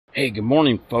Hey, good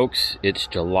morning, folks. It's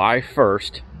July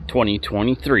 1st,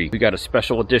 2023. We got a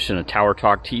special edition of Tower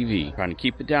Talk TV. Trying to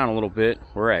keep it down a little bit.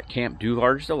 We're at Camp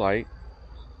Dular's Delight,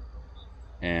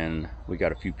 and we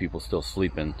got a few people still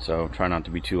sleeping, so try not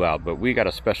to be too loud. But we got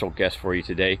a special guest for you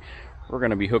today. We're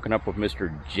going to be hooking up with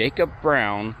Mr. Jacob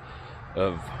Brown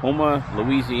of Houma,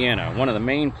 Louisiana, one of the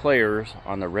main players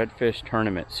on the Redfish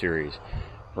tournament series.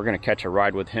 We're going to catch a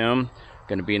ride with him.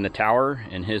 Going to be in the tower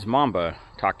in his Mamba.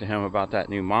 Talk to him about that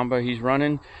new Mamba he's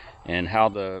running and how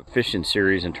the fishing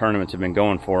series and tournaments have been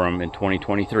going for him in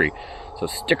 2023. So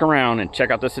stick around and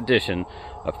check out this edition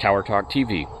of Tower Talk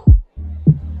TV.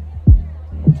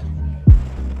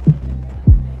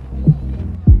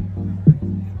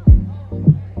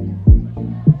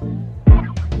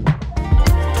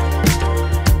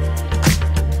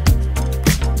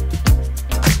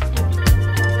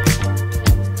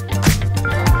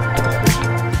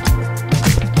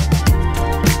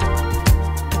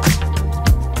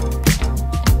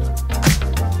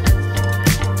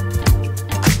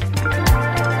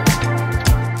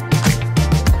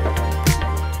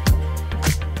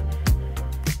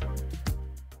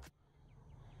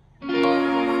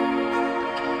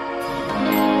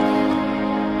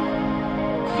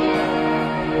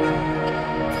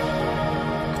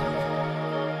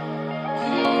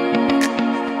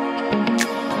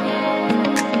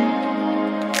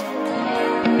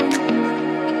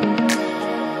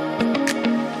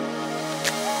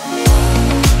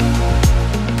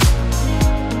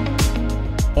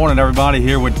 Morning, everybody.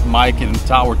 Here with Mike and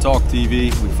Tower Talk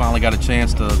TV. We finally got a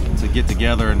chance to get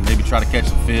together and maybe try to catch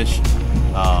some fish.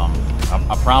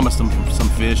 I promised them some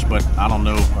fish, but I don't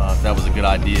know if that was a good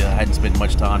idea. I hadn't spent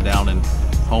much time down in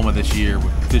Houma this year. We're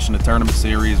fishing the tournament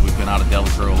series. We've been out of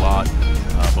Delacroix a lot,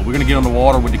 but we're going to get on the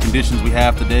water with the conditions we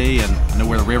have today, and I know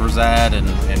where the river's at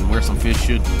and where some fish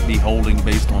should be holding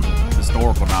based on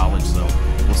historical knowledge. So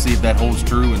we'll see if that holds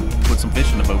true and put some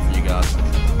fish in the boat for you guys.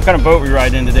 What kind of boat are we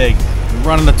riding in today? We're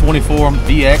running the 24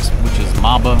 VX, which is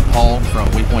Mamba haul from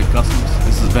Waypoint Customs.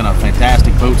 This has been a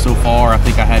fantastic boat so far. I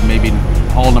think I had maybe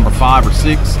haul number 5 or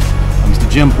 6.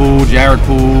 Mr. Jim Poole, Jared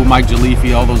Poole, Mike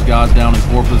Jalifi, all those guys down in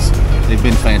Corpus, they've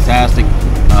been fantastic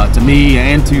to me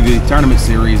and to the tournament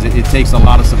series. It takes a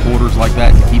lot of supporters like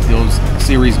that to keep those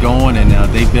series going, and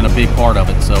they've been a big part of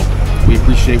it. So we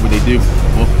appreciate what they do.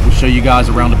 We'll show you guys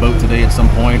around the boat today at some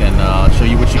point and show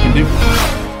you what you can do.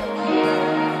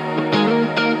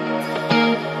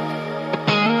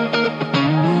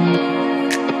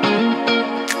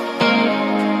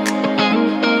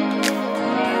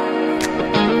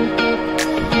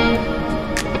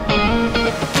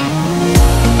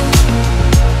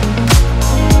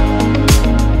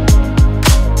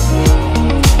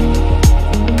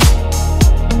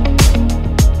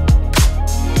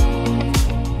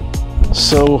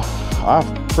 So I've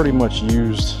pretty much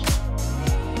used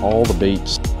all the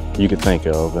baits you could think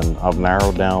of, and I've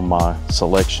narrowed down my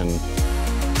selection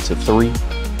to 3.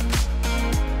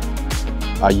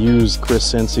 I use Chris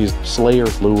Sensi's Slayer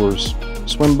lures,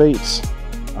 swim baits.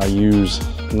 I use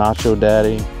Nacho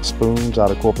Daddy spoons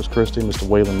out of Corpus Christi, Mr.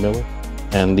 Waylon Miller.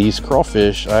 And these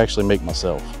crawfish I actually make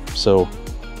myself. So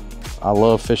I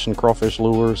love fishing crawfish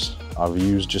lures. I've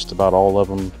used just about all of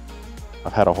them.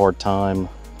 I've had a hard time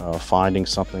finding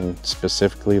something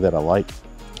specifically that I like.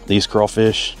 These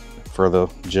crawfish, for the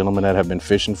gentlemen that have been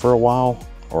fishing for a while,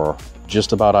 are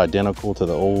just about identical to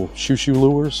the old shoo-shoo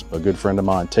lures. A good friend of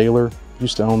mine, Taylor,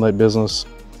 used to own that business.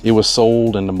 It was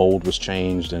sold and the mold was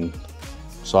changed, and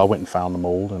so I went and found the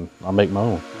mold and I make my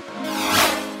own.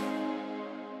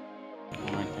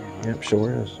 Yep,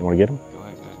 sure is. You want to get them?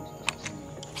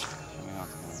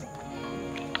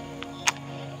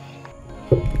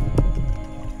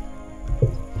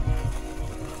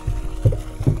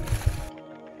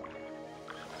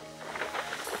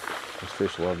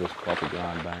 Fish love this coffee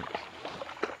grind bank.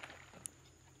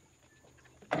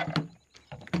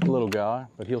 Little guy,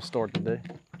 but he'll start today.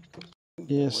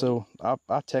 Yeah, so I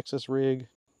Texas rig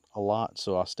a lot,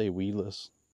 so I stay weedless.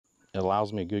 It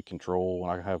allows me good control,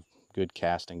 and I have good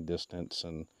casting distance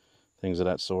and things of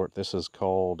that sort. This is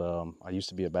called, I used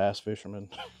to be a bass fisherman.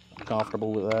 I'm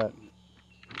comfortable with that.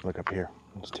 Look up here,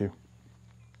 there's 2.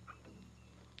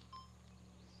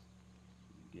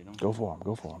 Go for them,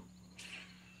 go for them.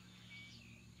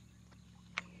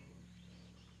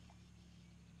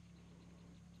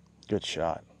 Good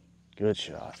shot. Good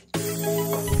shot.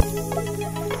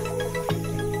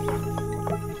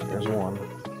 There's one.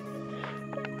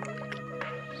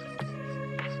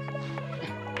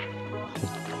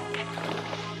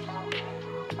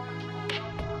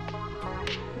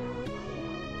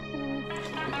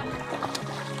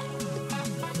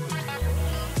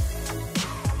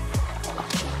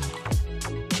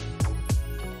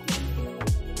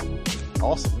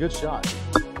 Awesome, good shot.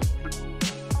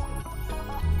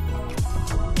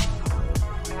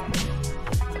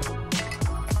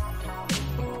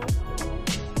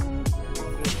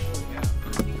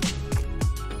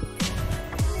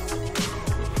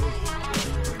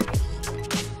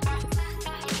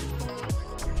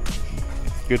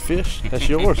 Good fish, that's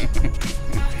yours.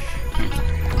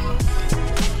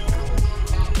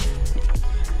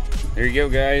 There you go,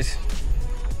 guys.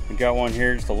 We got one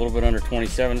here just a little bit under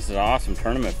 27. This is an awesome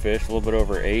tournament fish, a little bit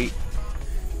over 8.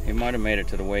 He might have made it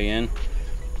to the weigh-in,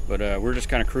 but we're just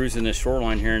kind of cruising this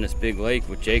shoreline here in this big lake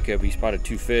with Jacob. He spotted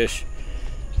 2 fish,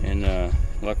 and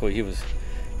luckily he was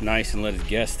nice and let his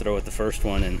guest throw at the first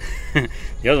one, and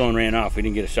the other one ran off. We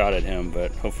didn't get a shot at him,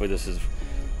 but hopefully this is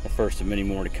the first of many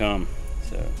more to come.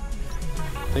 So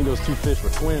I think those 2 fish were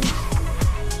twins.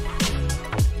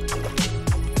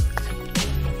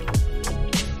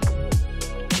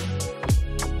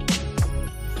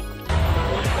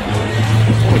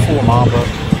 Mamba.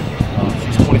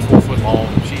 She's 24 foot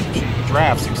long. She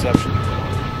drafts exceptionally well.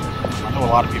 I know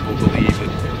a lot of people believe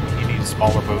that you need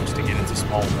smaller boats to get into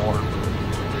small water.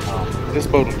 This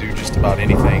boat will do just about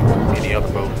anything any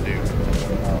other boat will do.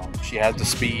 She has the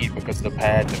speed because of the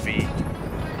pad and the V.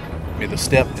 I mean the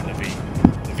step in the V.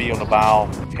 The V on the bow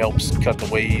helps cut the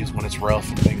waves when it's rough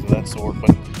and things of that sort.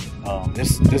 But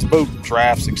this boat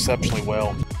drafts exceptionally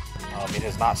well. It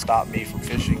has not stopped me from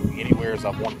fishing anywhere as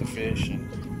I've wanted to fish. And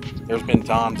there's been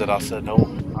times that I said, no,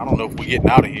 I don't know if we're getting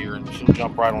out of here, and she'll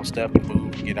jump right on step and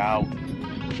move and get out.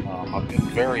 I've been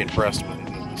very impressed with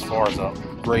it as far as a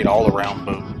great all-around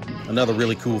boat. Another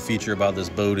really cool feature about this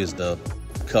boat is the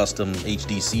custom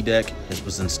HDC deck. This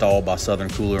was installed by Southern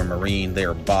Cooler and Marine. They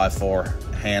are by far,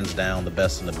 hands down, the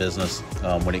best in the business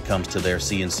when it comes to their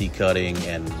CNC cutting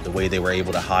and the way they were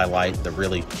able to highlight the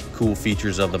really cool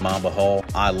features of the Mamba hull.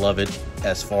 I love it.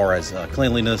 As far as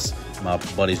cleanliness, my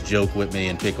buddies joke with me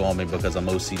and pick on me because I'm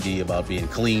OCD about being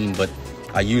clean, but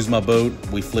I use my boat.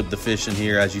 We flip the fish in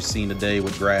here, as you've seen today,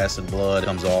 with grass and blood. It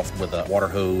comes off with a water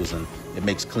hose, and it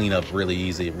makes cleanup really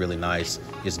easy, really nice.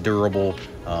 It's durable,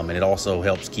 and it also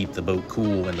helps keep the boat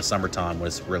cool in the summertime when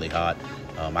it's really hot.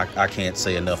 I can't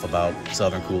say enough about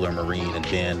Southern Cooler Marine and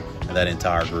Ben and that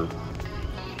entire group.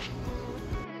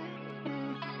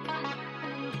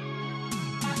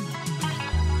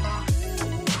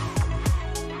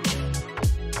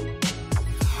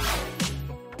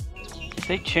 if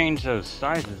they change those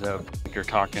sizes up, like you're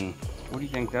talking, what do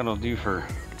you think that'll do for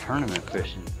tournament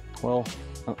fishing? Well,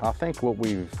 I think what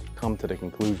we've come to the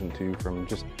conclusion to from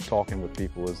just talking with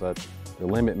people is that the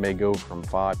limit may go from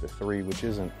 5 to 3, which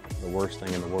isn't the worst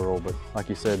thing in the world. But like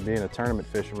you said, being a tournament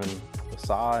fisherman, the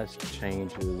size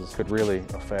changes could really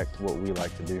affect what we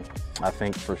like to do. I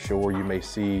think for sure you may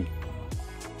see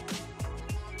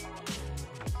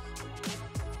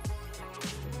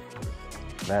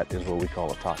that is what we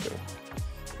call a taco.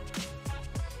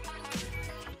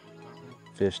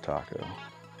 Fish taco.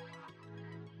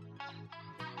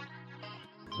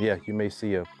 Yeah, you may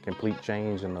see a complete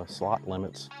change in the slot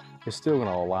limits. It's still going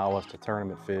to allow us to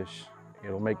tournament fish.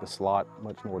 It'll make the slot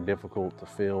much more difficult to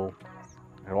fill.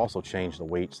 It'll also change the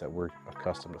weights that we're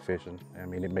accustomed to fishing. I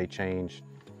mean, it may change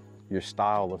your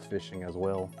style of fishing as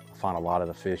well. I find a lot of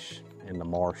the fish in the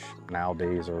marsh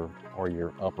nowadays are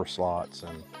your upper slots,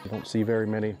 and you don't see very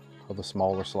many of the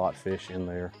smaller slot fish in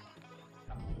there.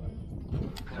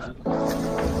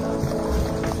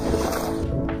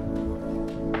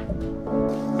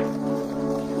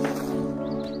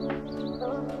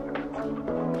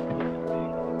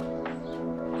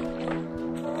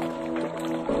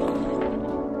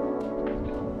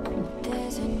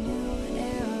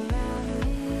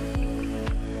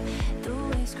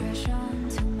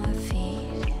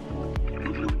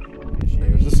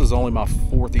 This is only my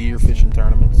 4th year fishing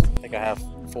tournaments. I think I have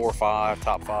 4 or 5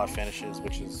 top 5 finishes,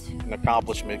 which is an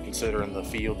accomplishment considering the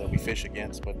field that we fish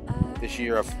against. But this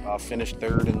year I've finished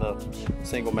 3rd in the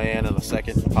single man and the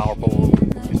 2nd in the power pole.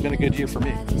 It's been a good year for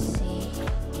me.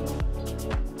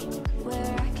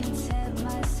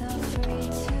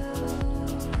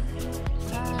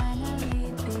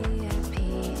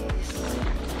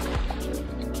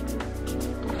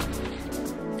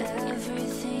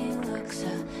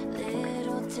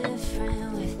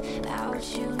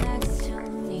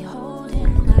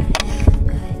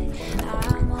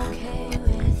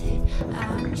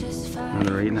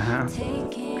 Another 8.5.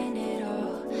 Taking it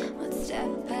all, one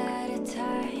step at a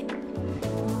time.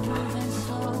 Moving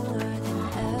slower than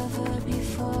ever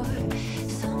before.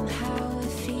 Somehow it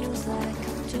feels like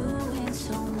I'm doing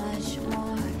so much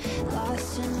more.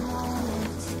 Lost in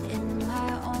moments in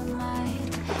my own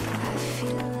mind. I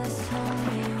feel less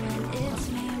lonely when it's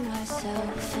me,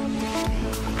 myself, and I.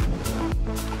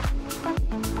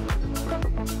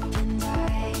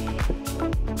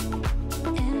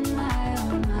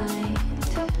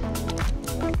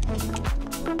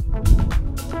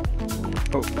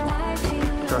 Oh,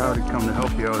 try how to come to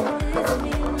help you out.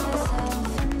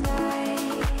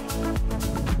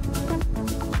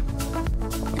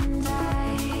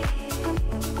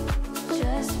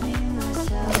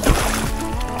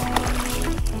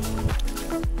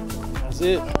 That's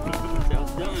it.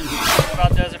 That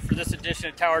about does it for this edition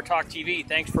of Tower Talk TV.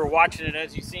 Thanks for watching it.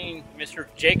 As you've seen, Mr.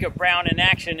 Jacob Brown in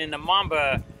action in the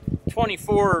Mamba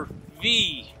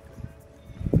 24V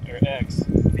or X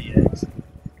VX.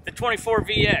 The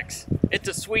 24VX. It's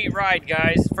a sweet ride,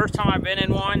 guys. First time I've been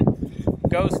in one.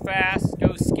 Goes fast,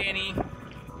 goes skinny,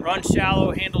 runs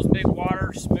shallow, handles big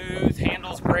water, smooth,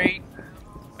 handles great.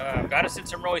 Got us in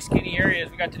some really skinny areas.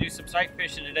 We got to do some sight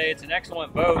fishing today. It's an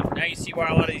excellent boat. Now you see why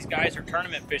a lot of these guys are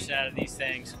tournament fishing out of these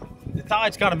things. The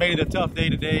tides kind of made it a tough day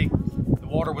today. The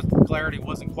water with clarity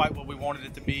wasn't quite what we wanted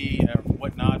it to be and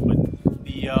whatnot, but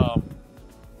the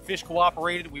fish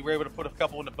cooperated. We were able to put a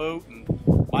couple in the boat, and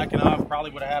Mike and I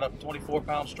probably would have had a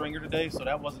 24-pound stringer today, so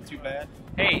that wasn't too bad.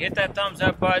 Hey, hit that thumbs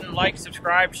up button, like,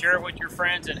 subscribe, share it with your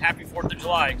friends, and happy 4th of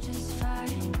July. Just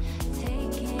fine.